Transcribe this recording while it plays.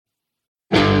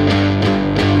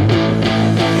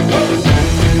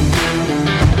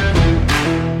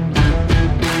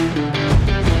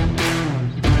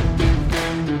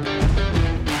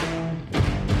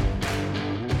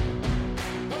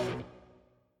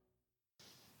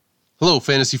Hello,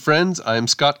 fantasy friends. I am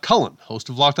Scott Cullen, host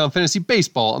of Locked On Fantasy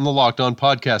Baseball on the Locked On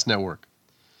Podcast Network.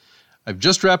 I've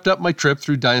just wrapped up my trip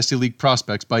through Dynasty League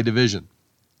prospects by division.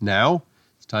 Now,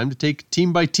 it's time to take a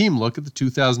team-by-team look at the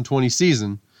 2020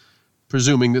 season,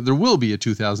 presuming that there will be a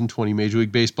 2020 Major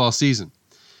League Baseball season.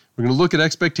 We're going to look at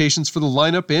expectations for the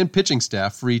lineup and pitching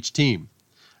staff for each team.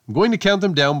 I'm going to count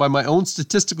them down by my own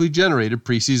statistically generated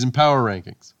preseason power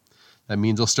rankings. That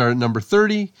means I'll start at number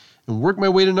 30 and work my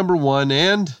way to number 1,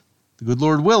 and the good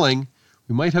Lord willing,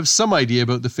 we might have some idea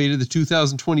about the fate of the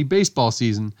 2020 baseball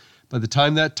season by the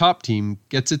time that top team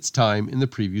gets its time in the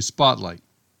preview spotlight.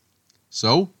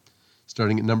 So,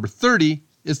 starting at number 30,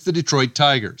 it's the Detroit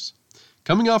Tigers,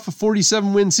 coming off a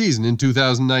 47-win season in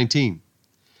 2019.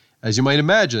 As you might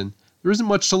imagine, there isn't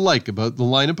much to like about the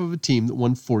lineup of a team that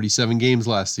won 47 games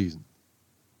last season.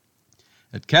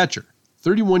 At catcher,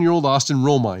 31-year-old Austin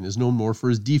Romine is known more for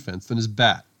his defense than his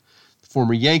bat.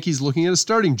 Former Yankees looking at a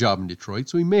starting job in Detroit,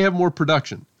 so he may have more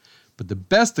production. But the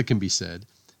best that can be said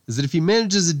is that if he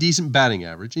manages a decent batting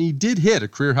average, and he did hit a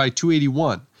career-high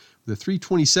 281 with a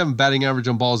 327 batting average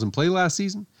on balls in play last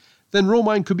season, then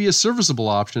Romine could be a serviceable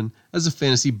option as a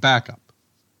fantasy backup.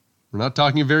 We're not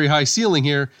talking a very high ceiling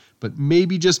here, but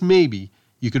maybe, just maybe,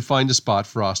 you could find a spot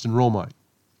for Austin Romine.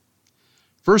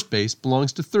 First base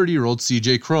belongs to 30-year-old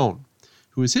CJ Cron,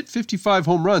 who has hit 55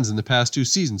 home runs in the past 2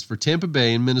 seasons for Tampa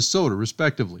Bay and Minnesota,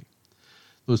 respectively.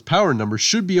 Those power numbers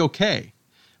should be okay,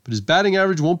 but his batting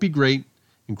average won't be great,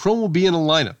 and Cron will be in a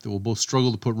lineup that will both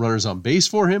struggle to put runners on base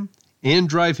for him and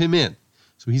drive him in,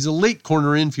 so he's a late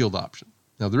corner infield option.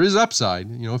 Now, there is upside.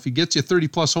 If he gets you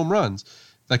 30-plus home runs,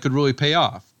 that could really pay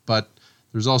off, but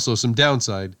there's also some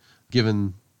downside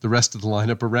given the rest of the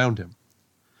lineup around him.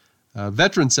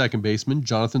 Veteran second baseman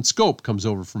Jonathan Schoop comes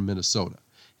over from Minnesota,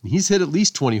 and he's hit at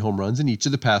least 20 home runs in each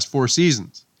of the past 4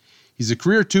 seasons. He's a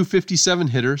career .257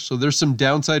 hitter, so there's some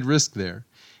downside risk there.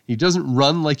 He doesn't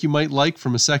run like you might like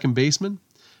from a second baseman,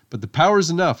 but the power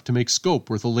is enough to make Schoop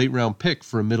worth a late-round pick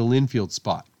for a middle infield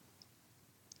spot.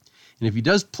 And if he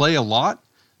does play a lot,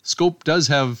 Schoop does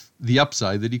have the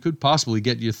upside that he could possibly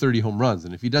get you 30 home runs,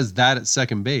 and if he does that at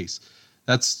second base,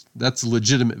 that's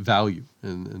legitimate value,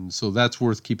 and so that's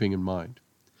worth keeping in mind.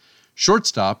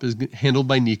 Shortstop is handled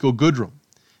by Niko Goodrum.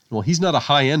 While he's not a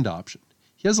high-end option,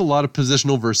 he has a lot of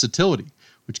positional versatility,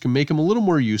 which can make him a little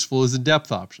more useful as a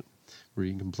depth option, where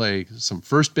you can play some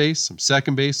first base, some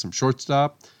second base, some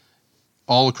shortstop,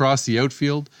 all across the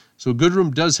outfield. So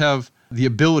Goodrum does have the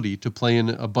ability to play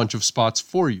in a bunch of spots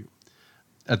for you.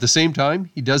 At the same time,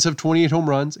 he does have 28 home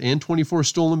runs and 24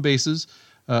 stolen bases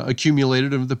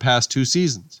accumulated over the past 2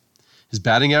 seasons. His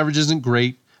batting average isn't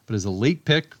great, but as a late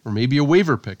pick or maybe a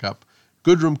waiver pickup,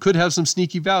 Goodrum could have some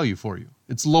sneaky value for you.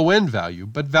 It's low-end value,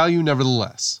 but value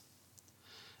nevertheless.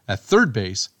 At third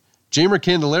base, Jeimer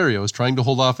Candelario is trying to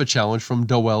hold off a challenge from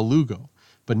Doel Lugo,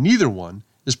 but neither one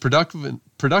is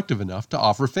productive enough to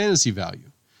offer fantasy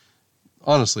value.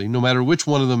 Honestly, no matter which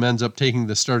one of them ends up taking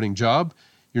the starting job,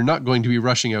 you're not going to be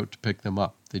rushing out to pick them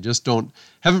up. They just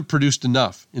haven't produced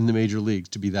enough in the major leagues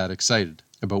to be that excited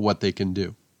about what they can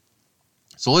do.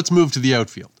 So let's move to the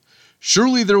outfield.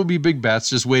 Surely there will be big bats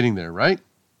just waiting there, right?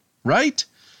 Right?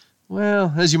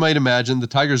 Well, as you might imagine, the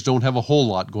Tigers don't have a whole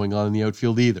lot going on in the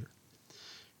outfield either.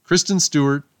 Kristen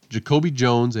Stewart, Jacoby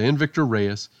Jones, and Victor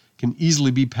Reyes can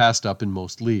easily be passed up in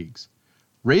most leagues.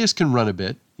 Reyes can run a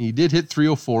bit, and he did hit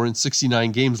 .304 in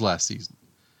 69 games last season.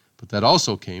 But that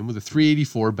also came with a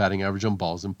 .384 batting average on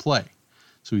balls in play,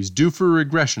 so he's due for a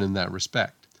regression in that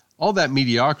respect. All that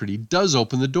mediocrity does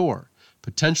open the door,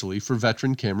 potentially for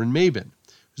veteran Cameron Maybin,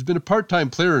 who's been a part-time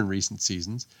player in recent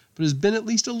seasons, but has been at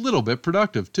least a little bit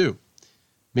productive too.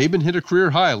 Maybin hit a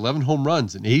career-high 11 home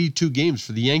runs in 82 games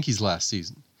for the Yankees last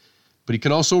season, but he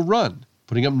can also run,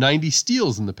 putting up 90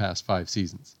 steals in the past 5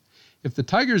 seasons. If the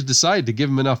Tigers decide to give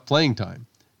him enough playing time,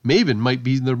 Maybin might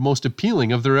be the most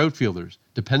appealing of their outfielders,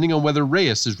 depending on whether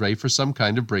Reyes is ready for some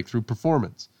kind of breakthrough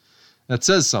performance. That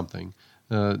says something,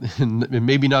 and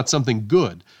maybe not something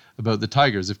good, about the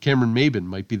Tigers if Cameron Maybin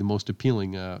might be the most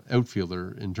appealing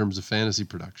outfielder in terms of fantasy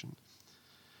production.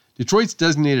 Detroit's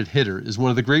designated hitter is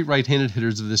one of the great right-handed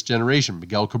hitters of this generation,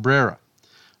 Miguel Cabrera.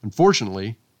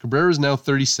 Unfortunately, Cabrera is now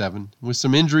 37. With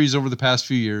some injuries over the past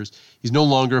few years, he's no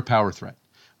longer a power threat,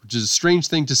 which is a strange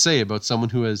thing to say about someone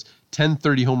who has 10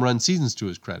 30 home run seasons to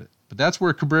his credit. But that's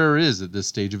where Cabrera is at this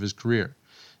stage of his career.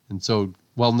 And so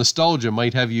while nostalgia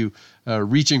might have you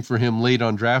reaching for him late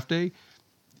on draft day,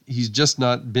 he's just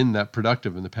not been that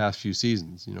productive in the past few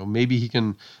seasons. Maybe he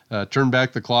can turn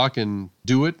back the clock and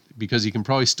do it because he can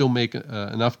probably still make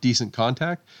enough decent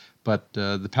contact, but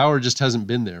the power just hasn't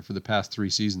been there for the past 3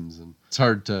 seasons, and it's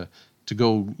hard to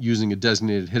go using a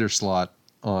designated hitter slot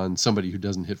on somebody who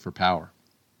doesn't hit for power.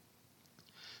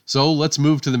 So let's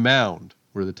move to the mound,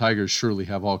 where the Tigers surely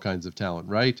have all kinds of talent,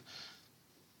 right?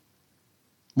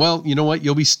 Well, you know what?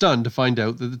 You'll be stunned to find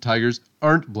out that the Tigers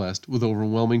aren't blessed with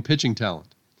overwhelming pitching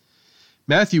talent.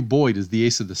 Matthew Boyd is the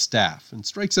ace of the staff and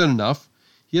strikes out enough.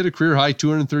 He had a career-high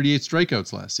 238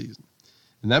 strikeouts last season,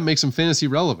 and that makes him fantasy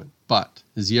relevant. But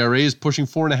his ERA is pushing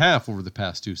 4.5 over the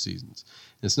past 2 seasons.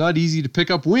 And it's not easy to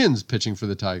pick up wins pitching for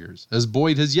the Tigers, as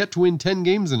Boyd has yet to win 10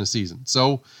 games in a season.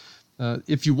 So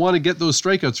if you want to get those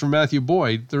strikeouts from Matthew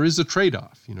Boyd, there is a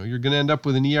trade-off. You know, you're going to end up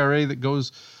with an ERA that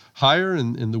goes higher,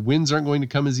 and the wins aren't going to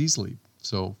come as easily.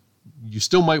 So you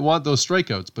still might want those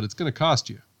strikeouts, but it's going to cost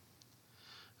you.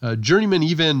 Journeyman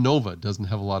Ivan Nova doesn't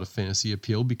have a lot of fantasy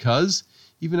appeal because,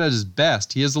 even at his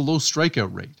best, he has a low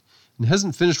strikeout rate and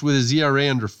hasn't finished with his ERA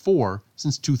under 4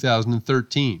 since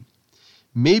 2013.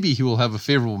 Maybe he will have a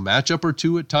favorable matchup or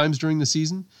two at times during the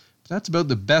season, but that's about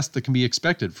the best that can be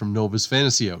expected from Nova's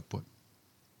fantasy output.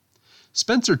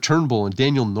 Spencer Turnbull and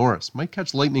Daniel Norris might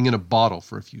catch lightning in a bottle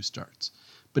for a few starts,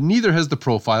 but neither has the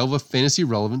profile of a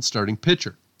fantasy-relevant starting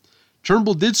pitcher.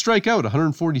 Turnbull did strike out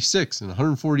 146 and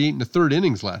 148 in the third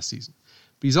innings last season,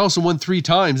 but he's also won 3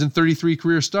 times in 33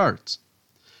 career starts.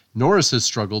 Norris has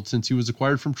struggled since he was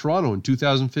acquired from Toronto in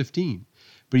 2015,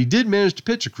 but he did manage to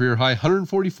pitch a career-high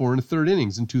 144 in the third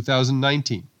innings in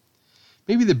 2019.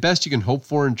 Maybe the best you can hope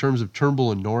for in terms of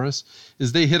Turnbull and Norris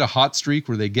is they hit a hot streak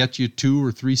where they get you 2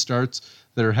 or 3 starts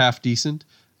that are half decent,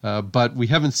 but we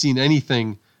haven't seen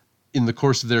anything in the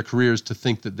course of their careers to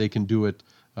think that they can do it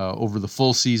over the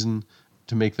full season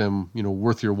to make them,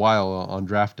 worth your while on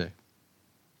draft day.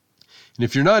 And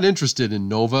if you're not interested in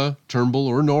Nova, Turnbull,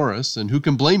 or Norris, and who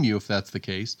can blame you if that's the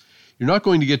case, you're not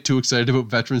going to get too excited about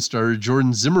veteran starter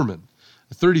Jordan Zimmermann,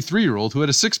 a 33-year-old who had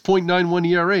a 6.91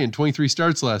 ERA in 23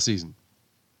 starts last season.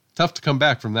 Tough to come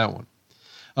back from that one.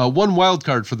 One wild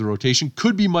card for the rotation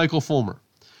could be Michael Fulmer,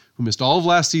 who missed all of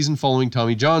last season following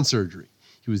Tommy John surgery.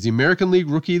 He was the American League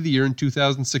Rookie of the Year in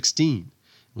 2016, and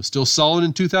was still solid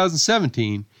in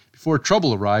 2017 before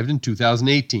trouble arrived in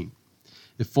 2018.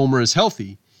 If Fulmer is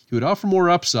healthy, he would offer more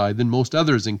upside than most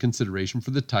others in consideration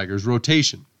for the Tigers'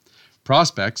 rotation.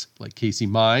 Prospects like Casey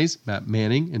Mize, Matt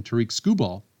Manning, and Tariq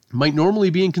Skubal might normally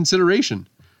be in consideration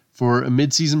for a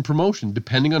midseason promotion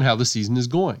depending on how the season is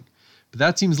going, but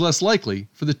that seems less likely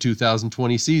for the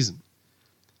 2020 season.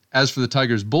 As for the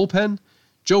Tigers' bullpen,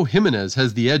 Joe Jimenez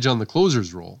has the edge on the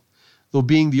closer's role, though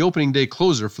being the opening day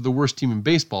closer for the worst team in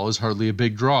baseball is hardly a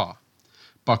big draw.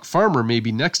 Buck Farmer may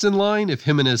be next in line if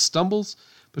Jimenez stumbles,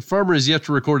 but Farmer is yet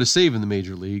to record a save in the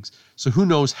major leagues, so who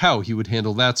knows how he would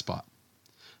handle that spot.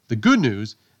 The good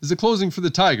news is the closing for the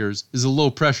Tigers is a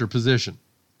low-pressure position.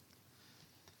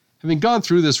 Having gone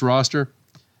through this roster,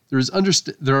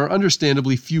 there are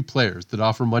understandably few players that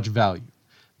offer much value.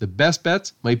 The best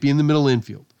bets might be in the middle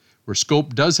infield, where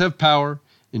Scope does have power,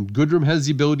 and Goodrum has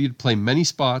the ability to play many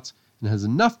spots and has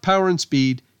enough power and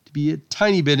speed to be a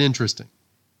tiny bit interesting.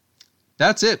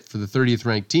 That's it for the 30th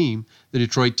ranked team, the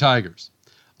Detroit Tigers.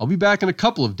 I'll be back in a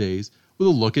couple of days with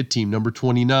a look at team number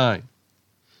 29.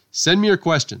 Send me your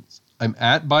questions. I'm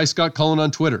at @ByScottCullen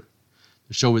on Twitter.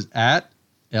 The show is at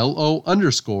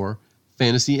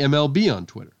 @LO_FantasyMLB on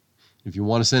Twitter. If you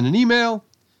want to send an email,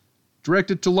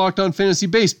 direct it to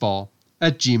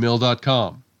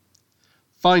LockedOnFantasyBaseball@gmail.com.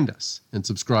 Find us and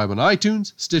subscribe on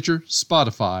iTunes, Stitcher,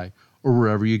 Spotify, or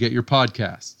wherever you get your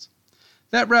podcasts.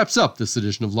 That wraps up this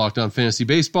edition of Locked On Fantasy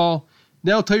Baseball.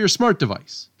 Now tell your smart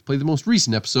device to play the most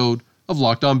recent episode of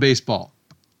Locked On Baseball.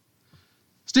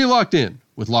 Stay locked in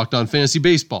with Locked On Fantasy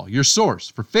Baseball, your source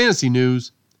for fantasy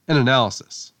news and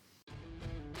analysis.